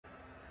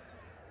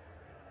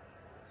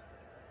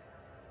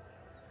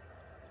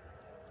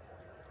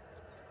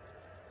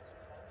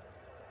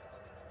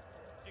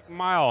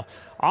Mile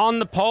on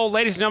the pole.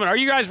 Ladies and gentlemen, are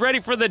you guys ready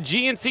for the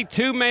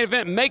GNC2 main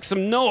event? Make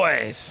some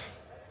noise.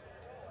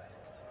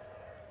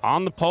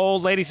 On the pole,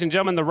 ladies and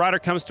gentlemen, the rider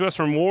comes to us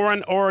from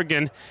Warren,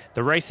 Oregon.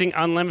 The Racing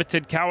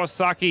Unlimited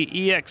Kawasaki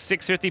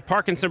EX650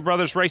 Parkinson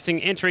Brothers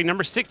Racing entry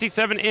number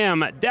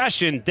 67M,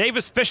 Dashin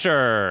Davis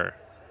Fisher.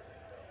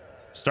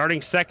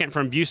 Starting second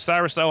from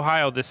Bucyrus,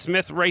 Ohio, the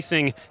Smith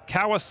Racing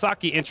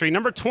Kawasaki entry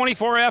number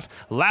 24F,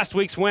 last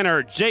week's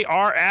winner,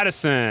 J.R.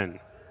 Addison.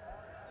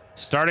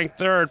 Starting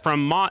third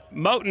from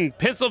Moton,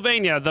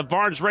 Pennsylvania, the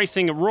Varnes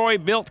Racing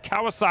Roy-built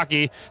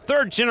Kawasaki,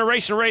 third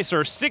generation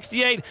racer,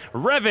 68,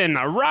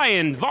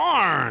 Ryan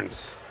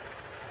Varnes.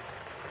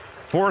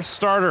 Fourth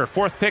starter,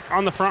 fourth pick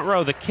on the front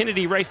row, the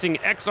Kennedy Racing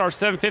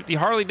XR750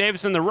 Harley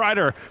Davidson, the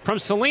rider from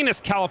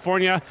Salinas,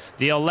 California,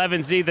 the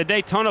 11Z, the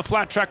Daytona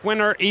Flat Track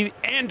winner,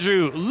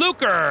 Andrew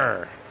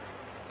Luker.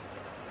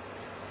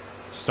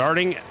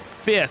 Starting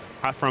fifth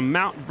from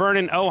Mount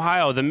Vernon,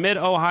 Ohio, the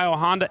Mid-Ohio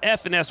Honda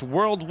F&S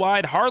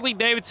Worldwide Harley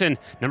Davidson,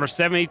 number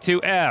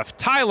 72F,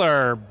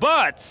 Tyler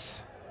Butts.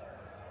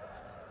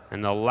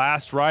 And the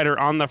last rider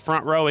on the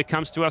front row, it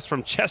comes to us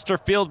from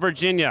Chesterfield,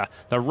 Virginia,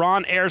 the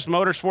Ron Ayers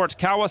Motorsports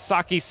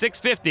Kawasaki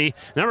 650,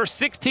 number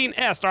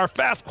 16S, our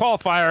fast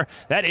qualifier,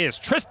 that is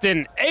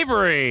Tristan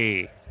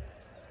Avery.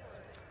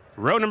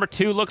 Row number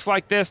 2 looks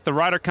like this. The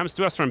rider comes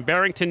to us from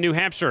Barrington, New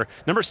Hampshire,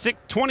 number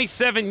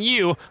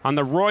 27U on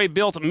the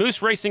Roy-built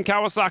Moose Racing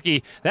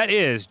Kawasaki, that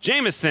is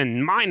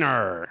Jamison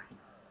Minor.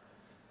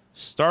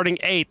 Starting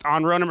 8th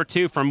on row number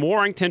 2 from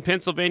Warrington,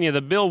 Pennsylvania,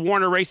 the Bill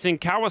Warner Racing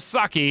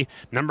Kawasaki,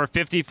 number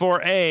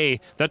 54A,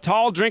 the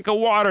tall drink of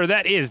water,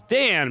 that is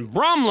Dan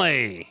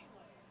Brumley.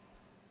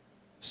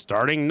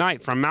 Starting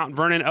 9th from Mount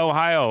Vernon,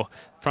 Ohio,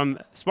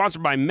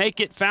 sponsored by Make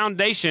It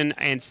Foundation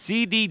and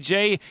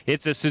CDJ,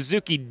 it's a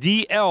Suzuki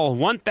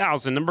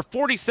DL1000, number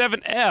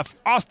 47F,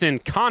 Austin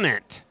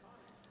Conant.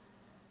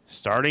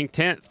 Starting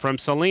 10th from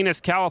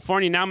Salinas,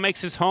 California, now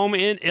makes his home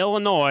in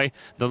Illinois.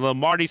 The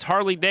Lombardi's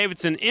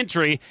Harley-Davidson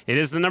entry. It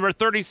is the number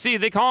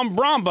 30C. They call him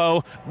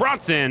Brombo,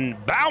 Bronson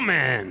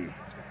Bauman.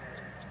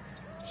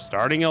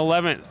 Starting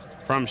 11th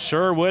from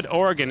Sherwood,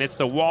 Oregon, it's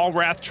the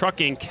Walrath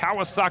Trucking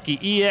Kawasaki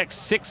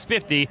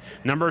EX650,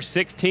 number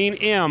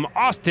 16M,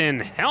 Austin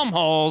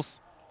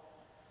Helmholtz.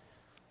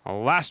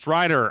 Last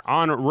rider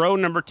on row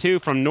number 2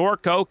 from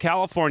Norco,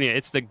 California.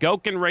 It's the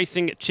Gokin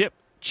Racing Chip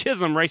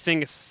Chisholm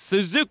Racing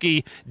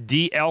Suzuki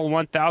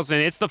DL1000.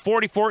 It's the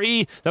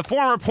 44E, the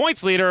former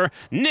points leader,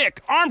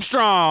 Nick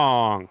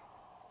Armstrong.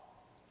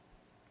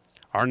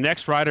 Our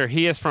next rider,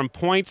 he is from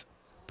Points,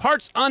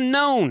 parts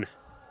unknown.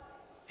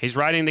 He's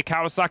riding the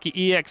Kawasaki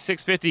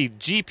EX650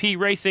 GP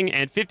Racing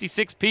and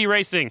 56P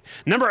Racing,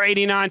 number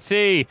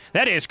 89C.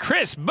 That is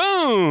Chris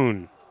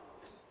Boone.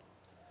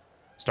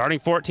 Starting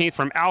 14th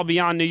from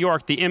Albion, New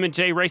York, the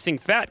M&J Racing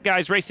Fat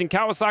Guys Racing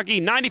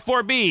Kawasaki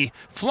 94B,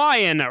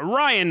 flying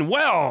Ryan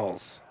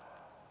Wells.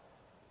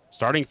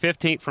 Starting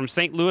 15th from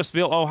St.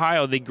 Louisville,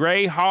 Ohio, the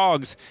Gray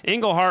Hogs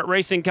Englehart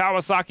Racing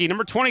Kawasaki,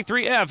 number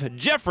 23F,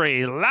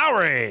 Jeffrey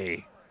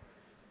Lowry.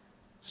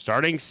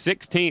 Starting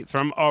 16th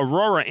from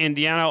Aurora,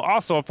 Indiana,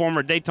 also a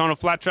former Daytona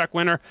Flat Track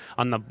winner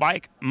on the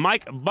bike,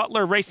 Mike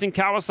Butler Racing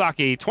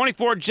Kawasaki,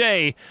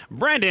 24J,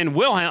 Brandon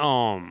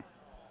Wilhelm.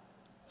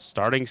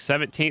 Starting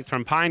 17th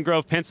from Pine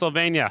Grove,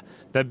 Pennsylvania,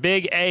 the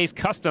Big A's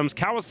Customs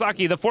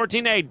Kawasaki, the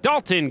 14A,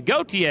 Dalton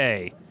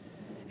Gautier.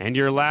 And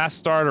your last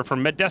starter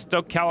from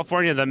Modesto,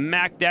 California, the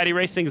Mac Daddy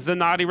Racing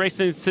Zanatti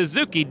Racing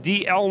Suzuki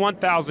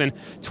DL1000,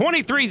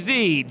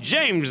 23Z,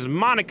 James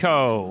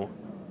Monaco.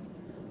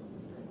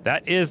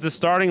 That is the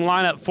starting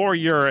lineup for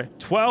your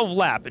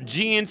 12-lap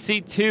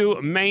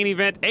GNC2 main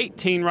event,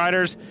 18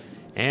 riders.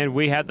 And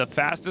we had the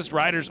fastest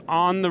riders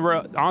on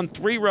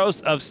 3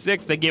 rows of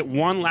 6. They get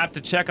 1 lap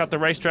to check out the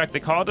racetrack.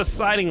 They call it a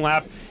sighting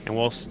lap, and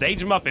we'll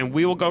stage them up, and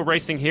we will go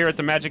racing here at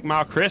the Magic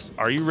Mile. Chris,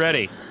 are you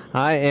ready?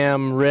 I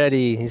am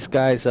ready. These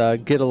guys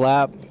get a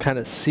lap, kind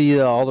of see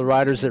all the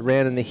riders that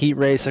ran in the heat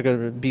race are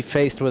going to be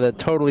faced with a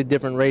totally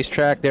different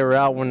racetrack. They were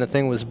out when the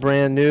thing was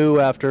brand new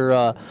after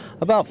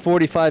about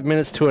 45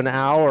 minutes to an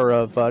hour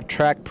of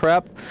track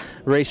prep.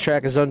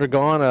 Racetrack has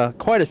undergone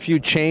quite a few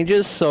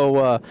changes,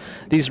 so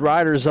these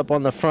riders up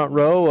on the front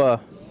row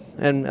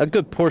and a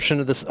good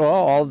portion of this,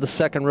 all of the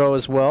second row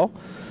as well,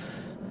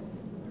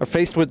 are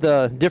faced with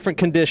different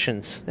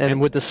conditions. And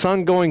with the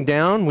sun going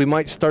down, we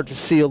might start to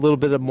see a little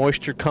bit of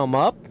moisture come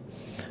up.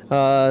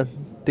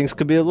 Things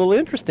could be a little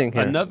interesting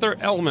here. Another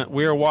element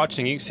we are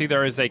watching, you can see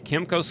there is a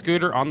Kymco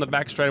scooter on the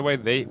back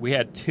straightaway. We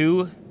had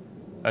 2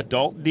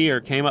 adult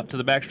deer came up to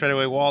the back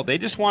straightaway wall. They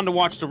just wanted to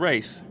watch the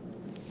race.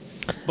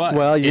 But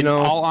well, in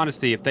all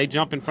honesty, if they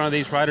jump in front of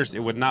these riders, it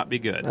would not be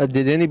good.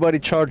 Did anybody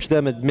charge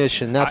them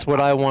admission? That's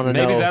what I want to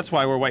know. Maybe that's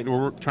why we're waiting.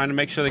 We're trying to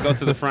make sure they go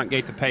through the front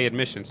gate to pay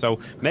admission. So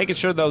making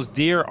sure those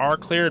deer are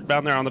cleared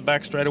down there on the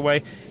back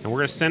straightaway, and we're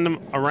going to send them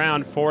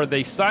around for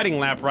the sighting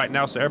lap right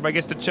now so everybody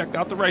gets to check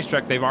out the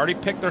racetrack. They've already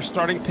picked their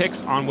starting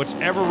picks on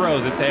whichever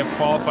row that they have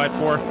qualified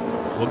for.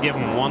 We'll give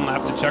them 1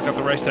 lap to check out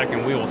the racetrack,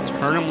 and we will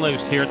turn them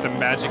loose here at the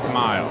Magic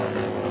Mile.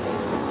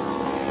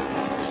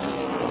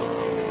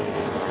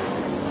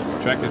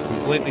 Track is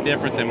completely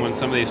different than when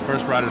some of these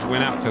first riders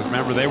went out, because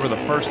remember, they were the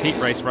first heat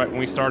race right when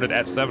we started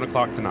at 7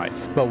 o'clock tonight.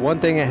 But one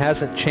thing that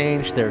hasn't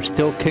changed, they're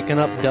still kicking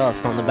up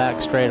dust on the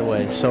back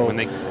straightaway. So when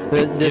they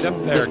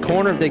this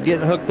corner, if they get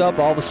hooked up,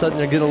 all of a sudden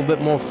they get a little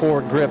bit more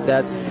forward grip.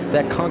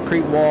 That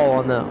concrete wall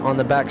on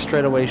the back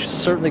straightaway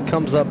certainly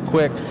comes up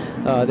quick.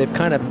 They've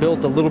kind of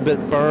built a little bit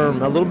of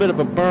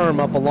a berm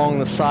up along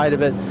the side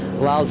of it,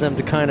 allows them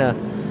to kind of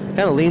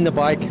lean the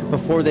bike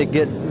before they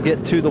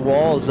get to the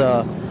walls.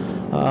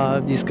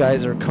 These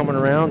guys are coming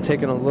around,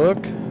 taking a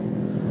look,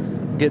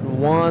 getting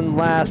one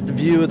last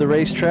view of the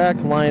racetrack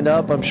lined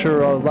up. I'm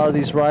sure a lot of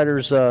these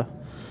riders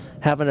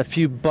having a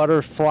few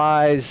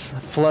butterflies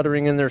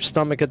fluttering in their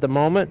stomach at the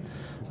moment.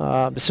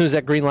 As soon as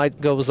that green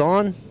light goes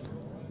on,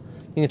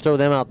 you can throw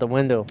them out the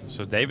window.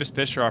 So Davis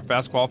Fisher, our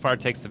fast qualifier,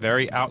 takes the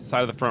very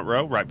outside of the front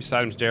row. Right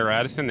beside him is J.R.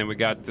 Addison. Then we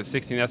got the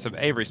 16S of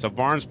Avery. So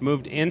Barnes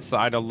moved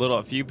inside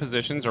a few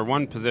positions, or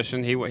one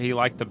position. He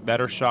liked the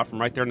better shot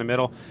from right there in the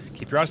middle.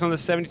 Keep your eyes on the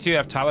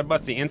 72F. Tyler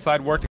Butts, the inside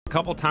worked a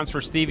couple times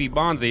for Stevie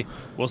Bonzi.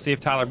 We'll see if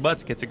Tyler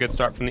Butts gets a good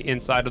start from the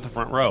inside of the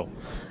front row.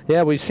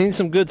 Yeah, we've seen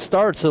some good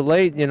starts of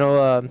late.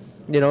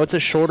 It's a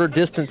shorter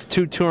distance,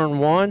 2-turn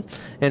 1,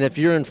 and if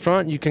you're in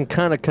front, you can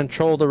kind of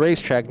control the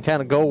racetrack and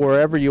kind of go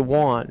wherever you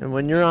want. And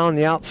when you're on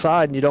the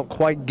outside and you don't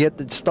quite get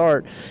the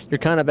start, you're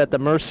kind of at the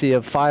mercy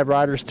of 5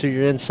 riders to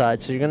your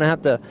inside. So you're going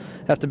to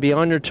have to be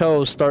on your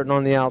toes starting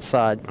on the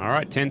outside. All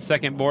right,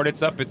 10-second board.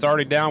 It's up. It's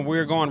already down.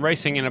 We're going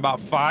racing in about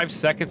 5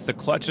 seconds. The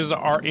clutches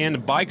are in.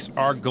 Bikes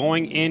are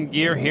going in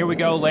gear. Here we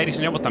go, ladies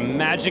and gentlemen, with the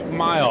Magic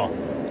Mile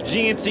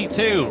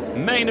GNC2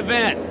 main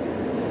event.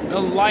 The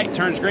light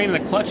turns green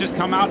and the clutches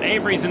come out.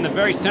 Avery's in the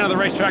very center of the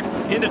racetrack.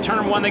 Into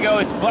turn 1 they go.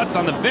 It's Butts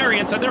on the very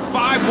inside. They're 5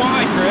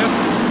 wide,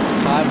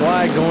 Chris. 5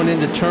 wide going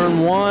into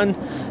turn 1.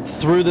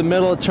 Through the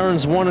middle of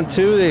turns 1 and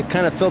 2. They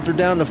kind of filter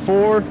down to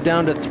 4,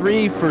 down to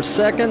 3 for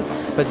second.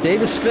 But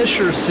Davis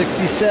Fisher,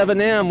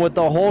 67M, with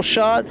the whole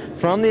shot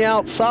from the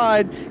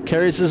outside,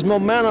 carries his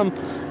momentum.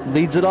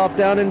 Leads it off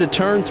down into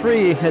turn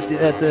 3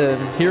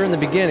 here in the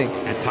beginning.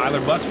 And Tyler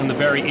Butts from the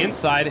very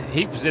inside.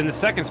 He was in the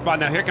second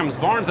spot. Now here comes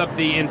Barnes up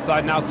the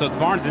inside now, so it's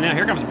Barnes. And now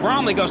here comes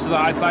Bromley, goes to the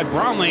high side.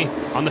 Bromley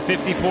on the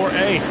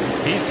 54A.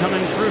 He's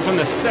coming through from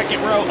the second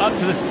row up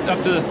to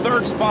the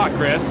third spot,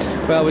 Chris.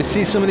 Well, we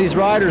see some of these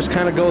riders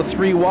kind of go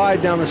 3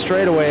 wide down the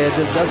straightaway. It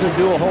doesn't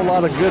do a whole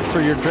lot of good for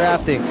your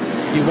drafting.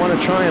 You want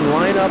to try and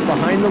line up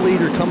behind the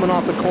leader coming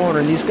off the corner,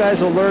 and these guys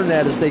will learn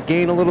that as they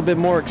gain a little bit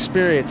more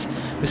experience.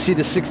 We see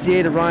the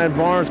 68 of Ryan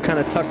Barnes kind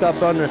of tucked up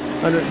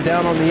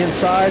down on the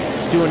inside,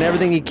 doing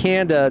everything he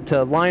can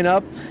to line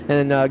up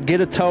and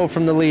get a tow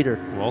from the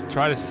leader. We'll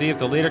try to see if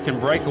the leader can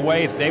break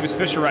away. It's Davis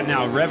Fisher right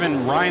now.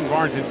 Ryan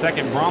Barnes in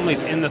second.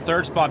 Bromley's in the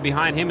third spot.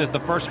 Behind him is the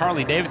first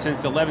Harley Davidson.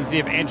 It's the 11Z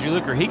of Andrew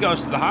Luker. He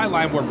goes to the high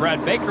line where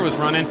Brad Baker was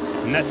running,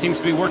 and that seems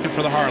to be working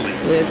for the Harley.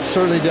 It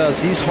certainly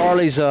does. These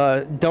Harleys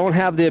don't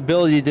have the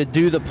ability to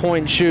do the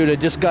point and shoot. I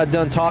just got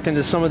done talking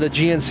to some of the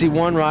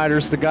GNC1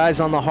 riders. The guys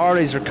on the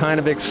Harleys are kind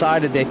of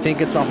excited. They think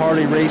it's a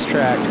Harley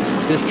racetrack.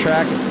 This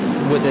track,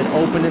 with it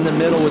open in the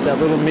middle with that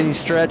little mini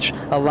stretch,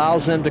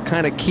 allows them to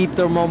kind of keep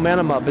their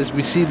momentum up, as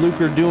we see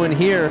Luker doing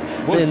here.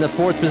 In the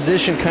 4th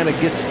position, kind of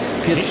gets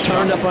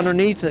turned up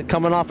underneath it,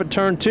 coming off of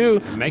turn 2,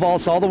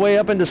 vaults all the way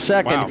up into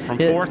second. Wow, from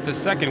 4th to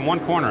second, 1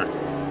 corner.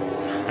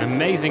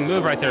 Amazing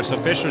move right there.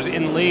 So Fisher's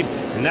in the lead,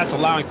 and that's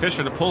allowing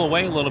Fisher to pull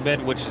away a little bit,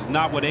 which is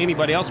not what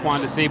anybody else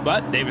wanted to see.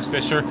 But Davis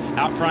Fisher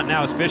out front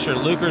now is Fisher.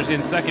 Luker's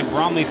in second.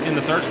 Bromley's in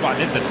the third spot.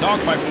 It's a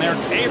dogfight from there.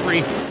 Avery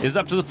is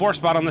up to the 4th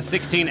spot on the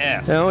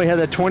 16S. Now we had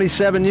that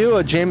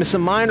 27U. Jamison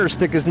Minor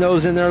stick his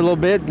nose in there a little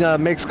bit,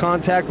 makes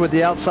contact with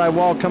the outside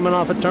wall coming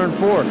off of turn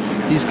 4.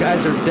 These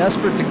guys are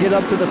desperate to get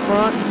up to the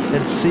front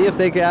and see if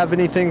they can have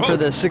anything for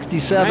the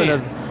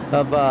 67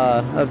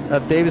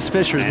 of Davis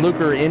Fisher.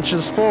 Luker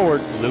inches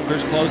forward.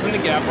 Luker's closing the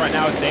gap right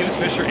now. It's Davis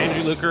Fisher,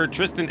 Andrew Luker,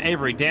 Tristan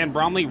Avery, Dan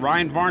Bromley,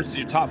 Ryan Barnes is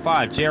your top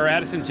 5. J.R.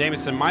 Addison,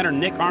 Jamison Minor,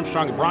 Nick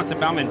Armstrong, Bronson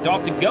Bauman, and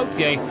Dalton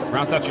Gauthier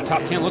rounds out your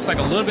top 10. Looks like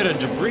a little bit of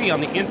debris on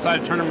the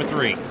inside of turn number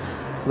 3.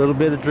 A little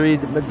bit of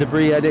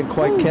debris I didn't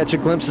quite catch a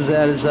glimpse of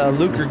that as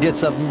Luker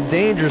gets up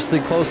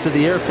dangerously close to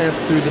the air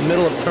fence through the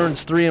middle of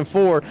turns 3 and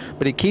 4,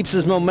 but he keeps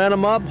his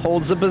momentum up,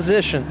 holds the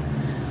position.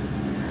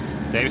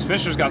 Davis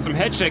Fisher's got some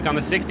head shake on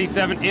the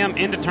 67M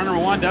into turn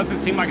number 1. Doesn't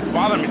seem like it's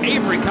bothering him.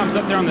 Avery comes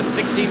up there on the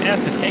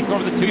 16S to take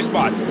over the 2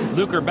 spot.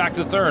 Luker back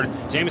to the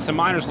 3rd. Jamison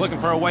Minor's looking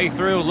for a way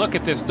through. Look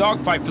at this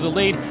dogfight for the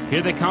lead.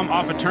 Here they come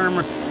off a turn.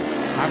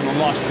 I've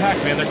lost track,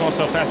 man. They're going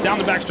so fast. Down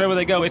the back straightaway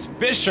they go. It's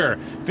Fisher.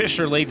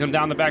 Fisher leads them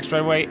down the back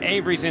straightaway.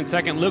 Avery's in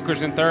second.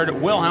 Luker's in third.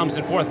 Wilhelm's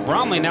in fourth.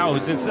 Bromley now,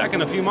 who's in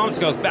second a few moments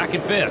ago, is back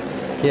in fifth.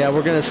 Yeah,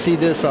 we're going to see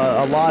this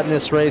a lot in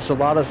this race, a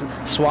lot of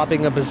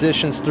swapping of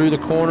positions through the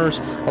corners,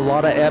 a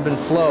lot of ebb and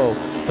flow.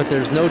 But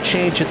there's no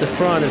change at the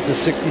front as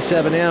the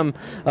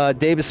 67M,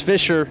 Davis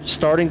Fisher,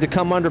 starting to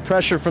come under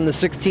pressure from the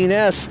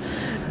 16S.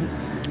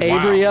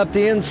 Avery up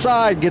the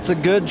inside, gets a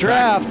good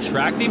draft.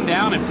 Tracked him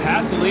down and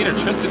passed the leader.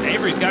 Tristan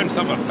Avery's got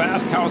himself a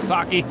fast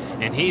Kawasaki,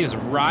 and he is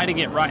riding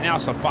it right now.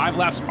 So 5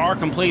 laps are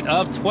complete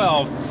of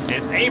 12, and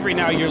it's Avery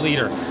now your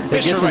leader.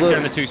 Fisher right there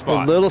in the 2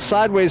 spot. A little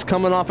sideways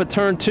coming off of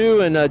turn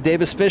 2, and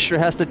Davis Fisher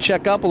has to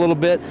check up a little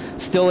bit.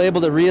 Still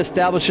able to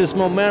reestablish his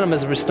momentum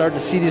as we start to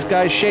see these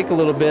guys shake a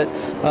little bit,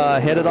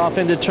 headed off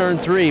into turn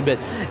 3. But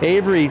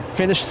Avery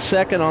finished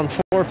second on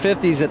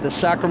 450s at the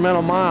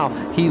Sacramento Mile.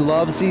 He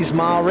loves these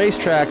mile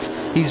racetracks.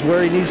 He's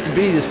where he needs to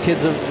be. This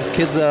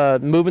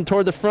kid's moving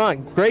toward the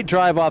front. Great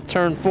drive off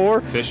turn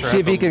 4. Fisher see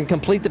if he can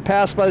complete the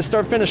pass by the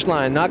start-finish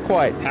line. Not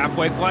quite.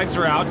 Halfway flags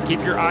are out.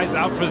 Keep your eyes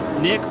out for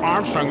Nick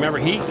Armstrong. Remember,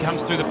 he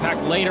comes through the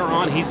pack later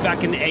on. He's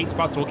back in the 8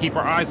 spot, so we'll keep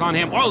our eyes on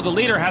him. Oh, the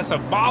leader has a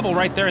bobble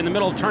right there in the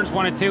middle of turns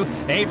 1 and 2.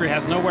 Avery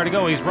has nowhere to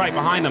go. He's right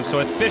behind him. So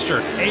it's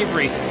Fisher,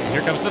 Avery.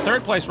 Here comes the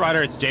 3rd place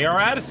rider. It's J.R.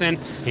 Addison.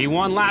 He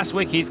won last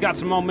week. He's got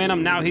some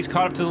momentum. Now he's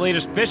caught up to the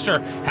leaders. Fisher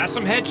has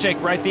some head shake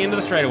right at the end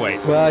of the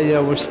straightaways. Well,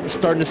 yeah, we're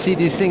starting to see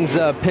these things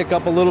pick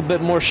up a little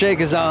bit more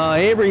shake as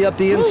Avery up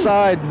the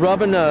inside,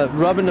 rubbing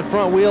the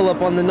front wheel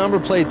up on the number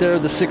plate there,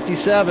 the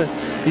 67.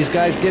 These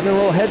guys getting a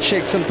little head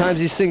shake. Sometimes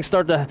these things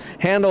start to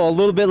handle a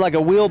little bit like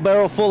a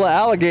wheelbarrow full of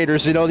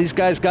alligators. You know, these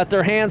guys got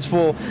their hands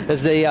full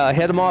as they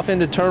head them off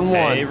into turn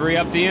 1. Avery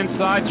up the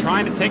inside,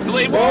 trying to take the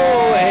lead.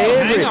 Whoa,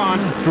 Avery. Hang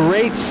on.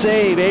 Great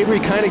save. Avery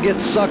kind of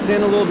gets sucked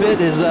in a little bit.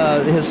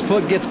 His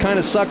foot gets kind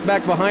of sucked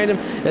back behind him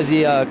as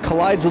he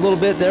collides a little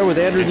bit there with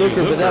Andrew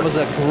Luker, but that was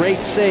a great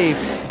save.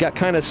 Got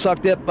kind of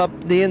sucked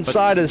up the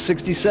inside of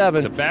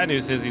 67. The bad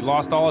news is he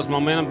lost all his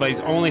momentum, but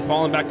he's only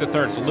fallen back to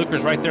 3rd. So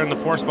Luker's right there in the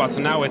 4th spot.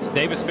 So now it's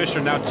Davis Fisher,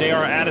 now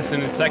J.R.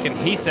 Addison in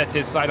 2nd. He sets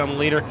his sight on the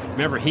leader.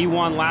 Remember, he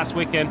won last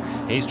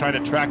weekend. He's trying to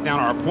track down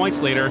our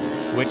points leader,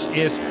 which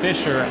is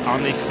Fisher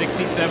on the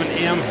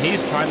 67M.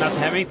 He's trying not to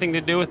have anything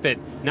to do with it.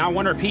 Now I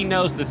wonder if he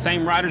knows the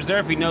same rider's there,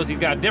 if he knows he's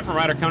got a different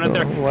rider coming up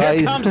there. Well,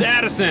 here comes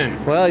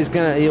Addison. Well,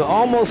 he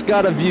almost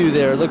got a view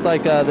there. It looked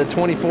like the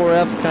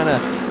 24F kind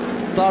of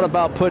thought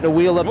about putting a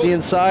wheel up the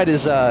inside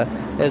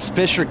as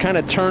Fisher kind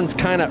of turns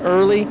kind of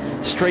early,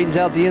 straightens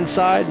out the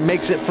inside,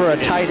 makes it for a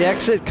tight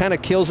exit, kind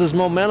of kills his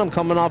momentum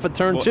coming off of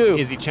turn 2.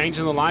 Is he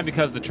changing the line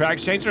because the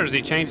track's changing, or is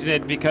he changing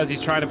it because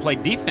he's trying to play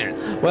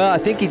defense? Well, I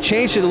think he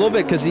changed it a little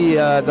bit because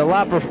the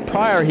lap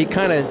prior, he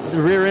kind of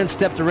rear end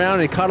stepped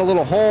around and he caught a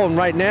little hole, and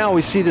right now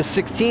we see the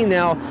 16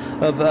 now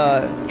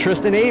of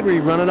Tristan Avery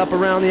running up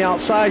around the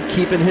outside,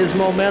 keeping his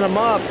momentum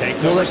up.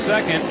 Takes over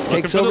second.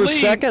 Takes over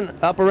second,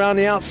 up around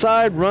the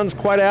outside, runs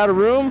quite out of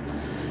room.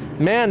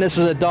 Man, this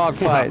is a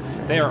dogfight.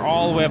 They are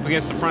all the way up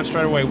against the front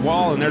straightaway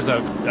wall, and there's a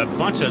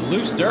bunch of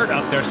loose dirt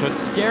out there, so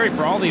it's scary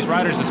for all these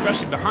riders,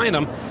 especially behind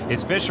them.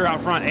 It's Fisher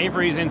out front,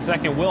 Avery's in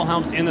 2nd,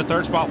 Wilhelm's in the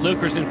 3rd spot,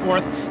 Luker's in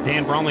 4th,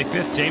 Dan Bromley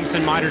 5th,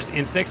 Jamison Miters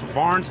in 6th,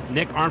 Barnes,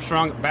 Nick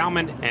Armstrong,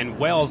 Bauman, and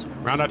Wells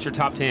round out your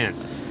top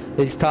 10.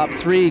 These top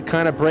 3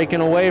 kind of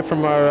breaking away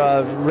from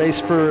our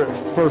race for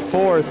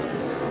 4th.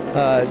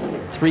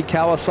 3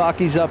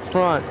 Kawasaki's up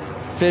front,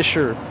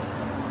 Fisher,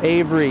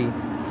 Avery,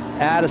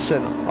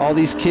 Addison. All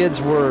these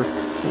kids were,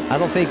 I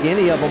don't think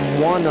any of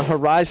them won the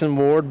Horizon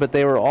Award, but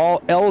they were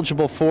all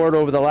eligible for it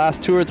over the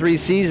last 2 or 3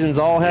 seasons.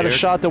 All had a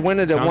shot to win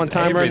it at one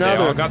time or another.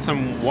 They all got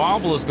some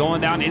wobbles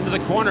going down into the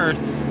corner.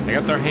 They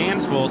got their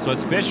hands full, so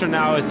it's Fisher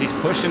now as he's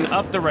pushing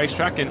up the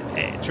racetrack,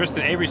 and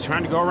Tristan Avery's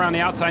trying to go around the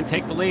outside and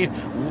take the lead.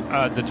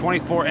 The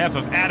 24F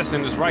of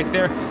Addison is right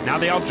there. Now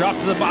they all drop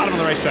to the bottom of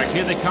the racetrack.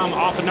 Here they come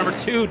off of number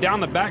 2 down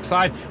the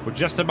backside. We're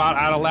just about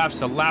out of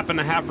laps. A lap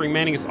and a half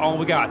remaining is all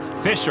we got.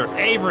 Fisher,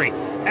 Avery,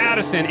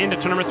 Addison into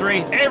turn number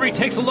 3. Avery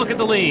takes a look at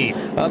the lead.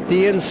 Up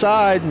the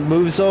inside,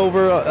 moves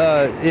over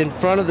in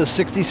front of the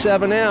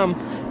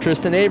 67M.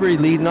 Tristan Avery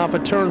leading off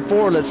of turn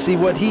 4. Let's see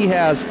what he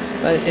has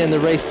in the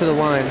race to the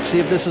line. See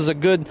if this is a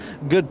good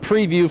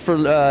preview for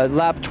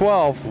lap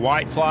 12.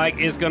 White flag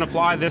is going to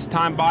fly this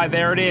time by.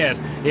 There it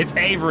is. It's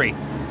Avery,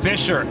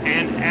 Fisher,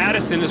 and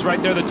Addison is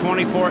right there, the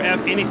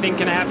 24F. Anything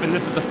can happen.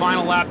 This is the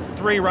final lap.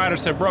 3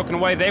 riders have broken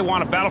away. They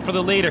want to battle for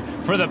the leader,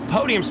 for the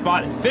podium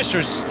spot.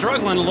 Fisher's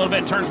struggling a little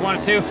bit in turns 1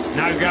 and 2.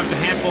 Now he grabs a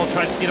handful,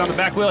 tries to get on the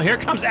back wheel. Here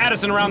comes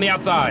Addison around the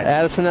outside.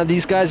 Addison, now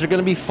these guys are going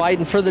to be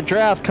fighting for the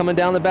draft coming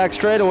down the back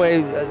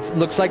straightaway.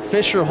 Looks like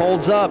Fisher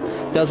holds up,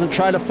 doesn't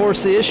try to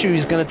force the issue.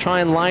 He's going to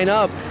try and line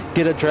up,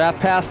 get a draft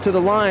pass to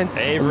the line.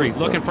 Avery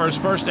looking for his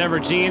first ever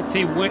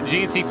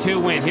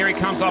GNC2 win. Here he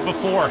comes off of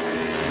 4.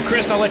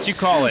 Chris, I'll let you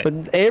call it.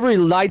 But Avery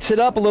lights it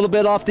up a little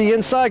bit off the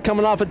inside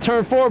coming off at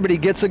turn 4, but he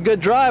gets a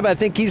good drive. I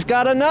think he's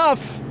got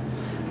enough.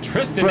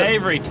 Tristan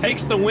Avery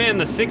takes the win,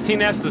 the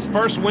 16S, his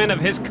first win of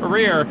his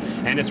career,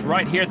 and it's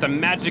right here at the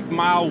Magic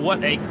Mile.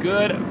 What a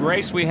good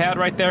race we had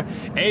right there.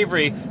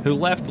 Avery, who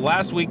left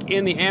last week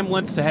in the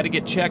ambulance, had to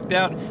get checked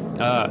out,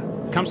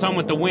 comes home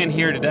with the win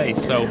here today.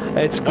 So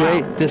it's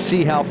great to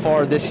see how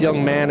far this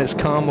young man has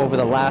come over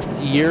the last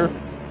year.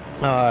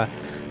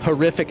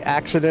 Horrific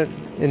accident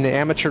in the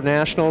amateur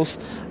nationals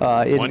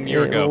 1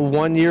 year ago.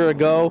 1 year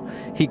ago,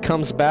 he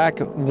comes back,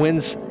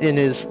 wins in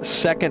his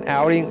 2nd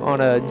outing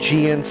on a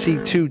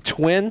GNC2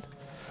 twin.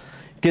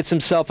 gets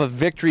himself a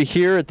victory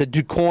here at the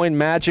Quoin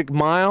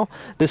Mile.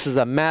 This is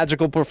a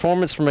magical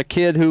performance from a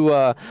kid who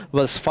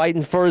was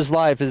fighting for his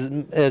life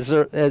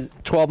as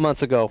 12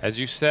 months ago. As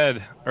you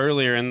said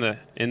earlier in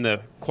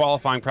the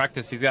qualifying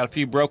practice, he's got a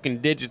few broken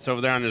digits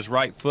over there on his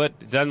right foot.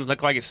 It doesn't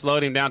look like it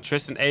slowed him down.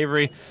 Tristan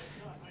Avery,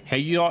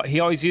 he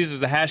always uses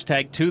the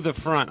hashtag to the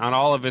front on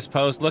all of his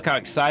posts. Look how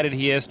excited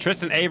he is.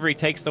 Tristan Avery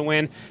takes the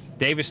win.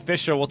 Davis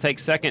Fisher will take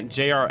second.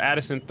 J.R.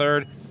 Addison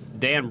third.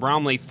 Dan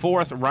Bromley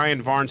fourth.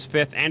 Ryan Varnes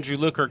fifth. Andrew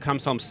Luker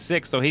comes home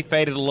sixth, so he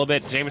faded a little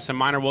bit. Jamison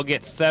Minor will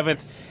get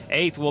seventh.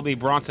 Eighth will be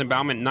Bronson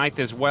Bauman. Ninth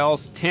is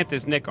Wells. 10th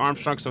is Nick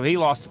Armstrong, so he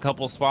lost a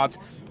couple of spots.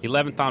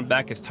 11th on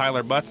back is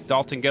Tyler Butts,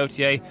 Dalton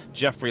Gauthier,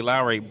 Jeffrey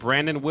Lowry,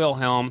 Brandon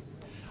Wilhelm,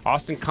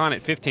 Austin Kahn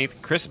at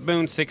 15th, Chris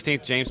Boone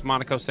 16th, James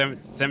Monaco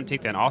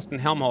 17th, and Austin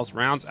Helmholtz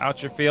rounds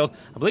out your field.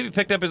 I believe he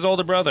picked up his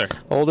older brother.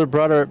 Older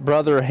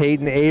brother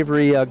Hayden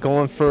Avery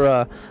going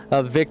for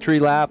a victory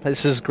lap.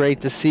 This is great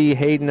to see.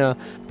 Hayden, a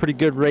pretty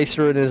good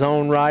racer in his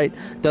own right.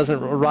 Doesn't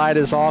ride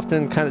as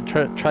often, kind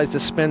of tries to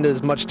spend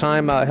as much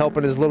time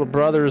helping his little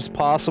brother as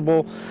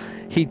possible.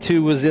 He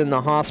too was in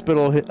the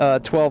hospital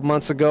 12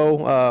 months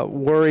ago,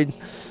 worried,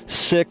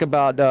 sick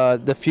about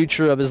the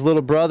future of his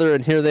little brother,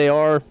 and here they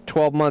are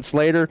 12 months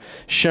later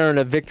sharing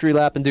a victory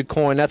lap in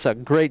Quoin. That's a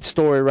great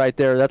story right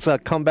there. That's a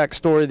comeback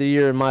story of the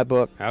year in my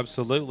book.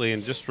 Absolutely,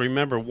 and just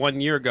remember,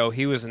 1 year ago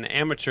he was an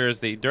amateur as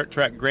the Dirt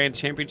Track Grand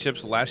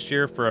Championships last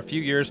year for a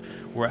few years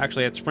were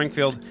actually at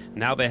Springfield.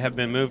 Now they have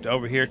been moved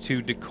over here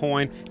to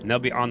Quoin, and they'll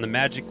be on the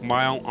Magic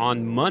Mile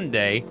on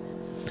Monday.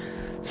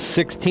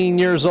 16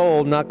 years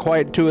old, not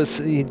quite to us.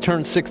 He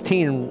turned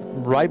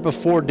 16 right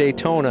before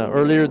Daytona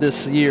earlier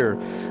this year.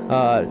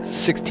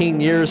 16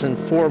 years and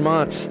 4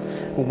 months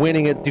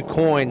winning at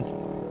Quoin.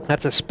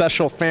 That's a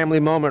special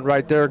family moment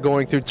right there,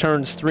 going through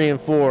turns 3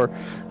 and 4.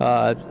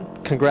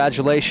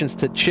 Congratulations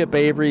to Chip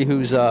Avery,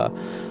 who's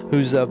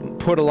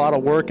put a lot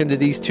of work into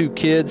these two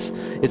kids.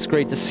 It's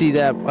great to see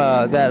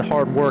that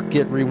hard work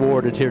get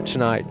rewarded here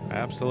tonight.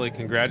 Absolutely.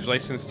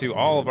 Congratulations to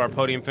all of our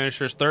podium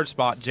finishers. Third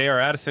spot, J.R.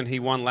 Addison. He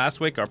won last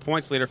week. Our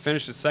points leader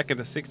finishes second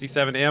to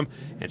 67M.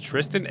 And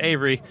Tristan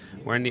Avery,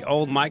 wearing the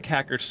old Mike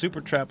Hacker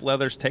Super Trap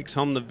leathers, takes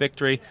home the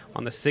victory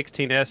on the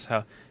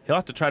 16S. He'll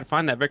have to try to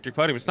find that victory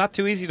podium. It's not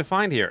too easy to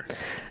find here.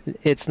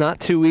 It's not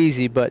too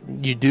easy, but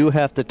you do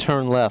have to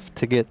turn left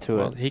to get to it.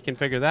 Well, he can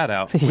figure that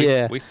out.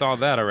 Yeah. We saw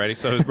that already.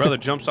 So his brother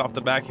jumps off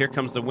the back. Here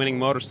comes the winning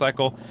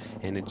motorcycle.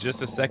 And in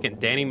just a second,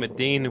 Danny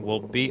Medine will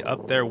be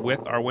up there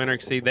with our winner.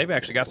 See, they've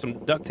actually got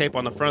some duct tape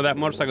on the front of that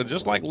motorcycle,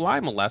 just like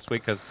Lima last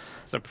week, because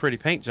it's a pretty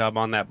paint job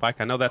on that bike.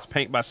 I know that's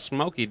paint by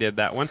Smokey did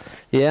that one.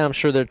 Yeah, I'm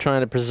sure they're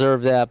trying to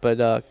preserve that,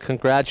 but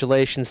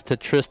congratulations to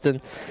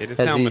Tristan. Get his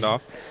helmet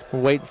off.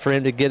 Waiting for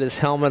him to get his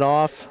helmet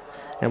off,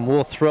 and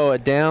we'll throw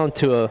it down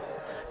to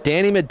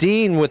Danny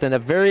Medine with a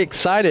very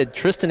excited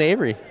Tristan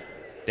Avery.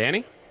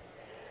 Danny?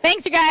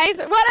 Thanks, you guys.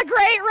 What a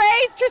great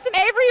race. Tristan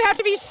Avery, you have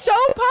to be so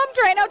pumped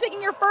right now,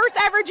 taking your first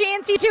ever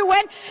GNC2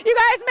 win. You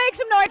guys make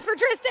some noise for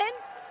Tristan.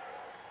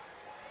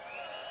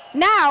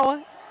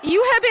 Now,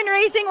 you have been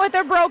racing with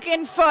a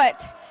broken foot.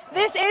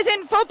 This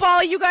isn't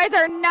football. You guys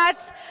are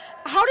nuts.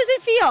 How does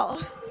it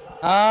feel?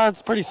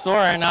 It's pretty sore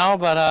right now,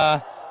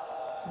 but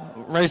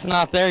racing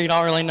out there, you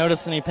don't really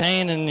notice any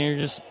pain, and you're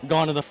just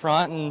going to the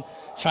front and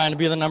trying to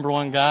be the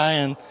 #1 guy.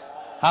 And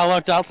I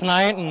lucked out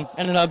tonight and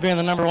ended up being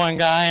the #1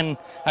 guy, and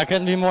I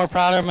couldn't be more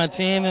proud of my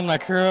team and my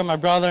crew and my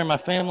brother and my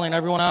family and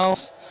everyone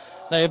else.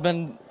 They've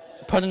been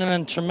putting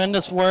in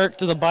tremendous work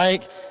to the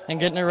bike and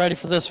getting it ready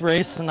for this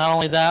race, and not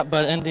only that,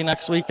 but Indy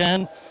next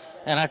weekend.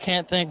 And I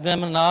can't thank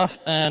them enough.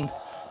 And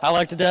I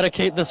like to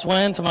dedicate this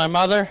win to my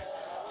mother.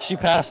 She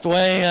passed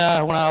away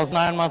when I was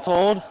 9 months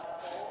old,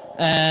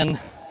 and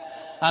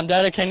I'm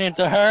dedicating it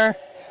to her.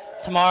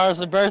 Tomorrow's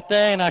her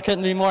birthday, and I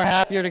couldn't be more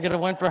happier to get a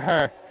win for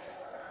her.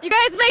 You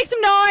guys make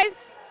some noise.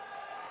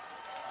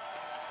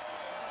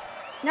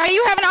 Now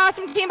you have an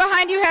awesome team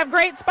behind you. You have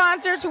great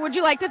sponsors. Who would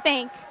you like to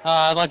thank?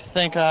 I'd like to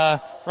thank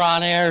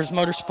Ron Ayers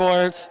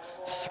Motorsports,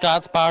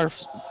 Scott's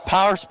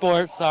Power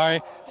Sports,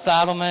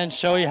 Saddlemen,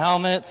 Shoei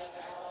Helmets,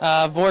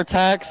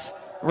 Vortex,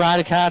 Ride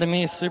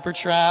Academy, Super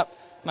Trap,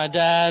 my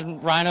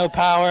dad, Rhino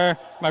Power,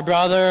 my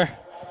brother,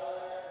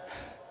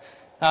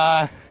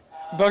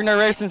 Bugner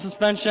Racing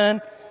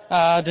Suspension,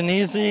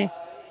 Denise,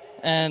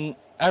 and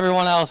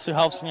everyone else who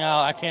helps me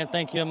out. I can't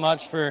thank you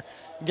much for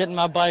getting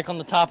my bike on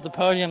the top of the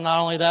podium. Not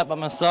only that, but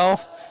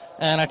myself.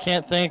 And I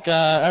can't thank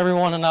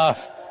everyone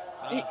enough.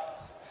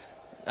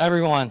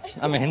 Everyone.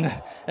 I mean,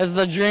 this is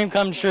a dream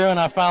come true, and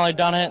I've finally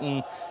done it.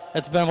 And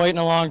it's been waiting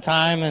a long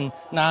time, and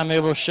now I'm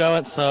able to show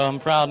it, so I'm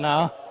proud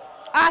now.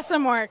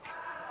 Awesome work.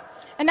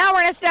 And now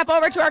we're going to step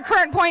over to our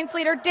current points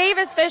leader,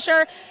 Davis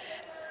Fisher.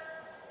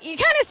 You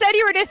kind of said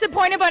you were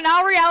disappointed, but in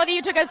all reality,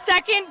 you took a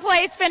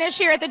second-place finish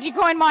here at the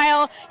Quoin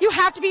Mile. You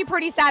have to be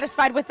pretty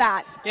satisfied with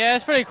that. Yeah,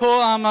 it's pretty cool.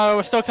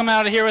 We're still coming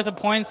out of here with a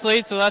points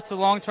lead, so that's the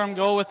long-term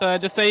goal with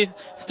just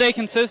stay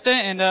consistent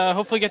and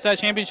hopefully get that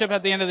championship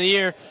at the end of the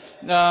year.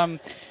 I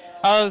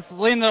was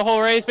leading the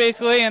whole race,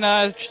 basically,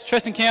 and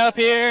Tristan came up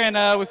here,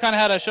 and we kind of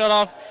had a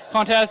shut-off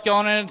contest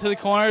going into the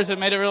corners. It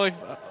made it really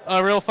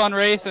a real fun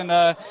race,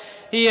 and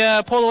he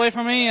pulled away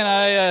from me, and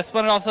I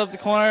spun it off up the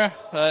corner.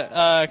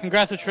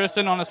 Congrats to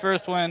Tristan on his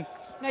first win.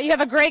 Now you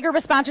have a great group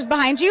of sponsors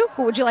behind you.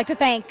 Who would you like to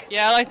thank?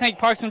 Yeah, I'd like to thank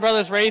Parks &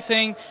 Brothers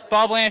Racing,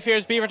 Bob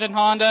Lanfear's Beaverton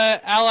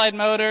Honda, Allied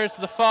Motors,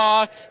 The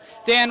Fox,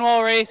 Dan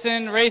Wall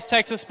Racing, Race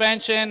Tech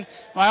Suspension,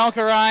 my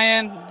Uncle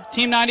Ryan,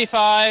 Team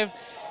 95,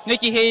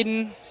 Nikki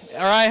Hayden,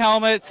 Arai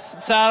Helmets,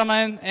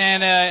 Saddleman,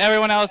 and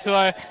everyone else who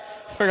I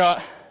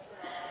forgot.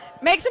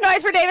 Make some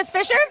noise for Davis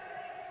Fisher.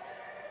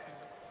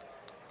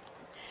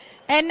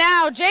 And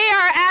now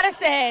J.R.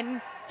 Addison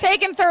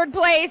taking third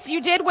place.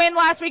 You did win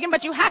last weekend,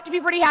 but you have to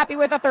be pretty happy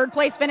with a third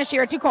place finish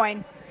here at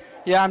Quoin.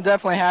 Yeah, I'm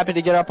definitely happy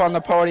to get up on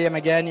the podium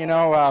again. You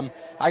know,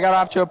 I got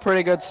off to a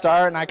pretty good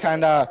start, and I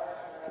kind of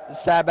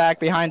sat back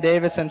behind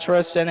Davis and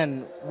Tristan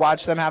and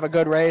watched them have a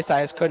good race.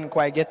 I just couldn't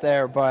quite get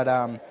there, but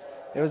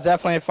it was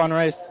definitely a fun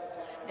race.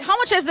 How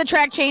much has the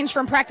track changed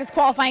from practice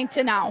qualifying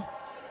to now?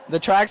 The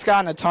track's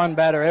gotten a ton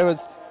better. It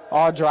was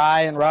all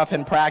dry and rough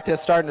in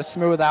practice, starting to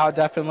smooth out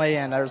definitely,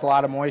 and there's a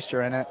lot of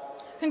moisture in it.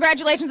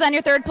 Congratulations on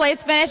your third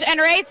place finish. And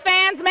race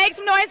fans, make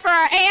some noise for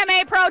our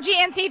AMA Pro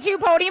GNC2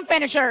 podium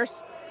finishers.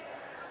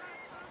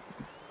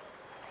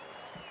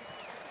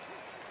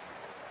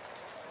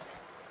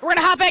 We're going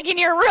to hop back in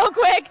here real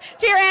quick.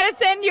 J.R.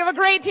 Addison, you have a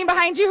great team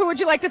behind you. Who would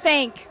you like to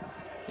thank?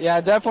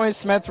 Yeah, definitely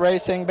Smith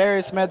Racing.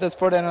 Barry Smith has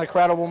put in an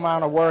incredible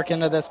amount of work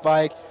into this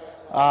bike.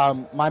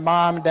 My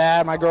mom,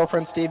 dad, my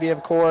girlfriend Stevie,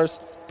 of course.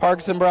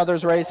 Parks &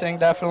 Brothers Racing,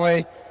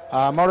 definitely.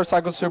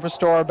 Motorcycle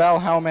Superstore, Bell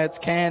Helmets,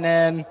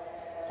 K&N,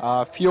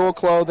 Fuel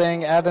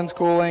Clothing, Evans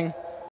Cooling.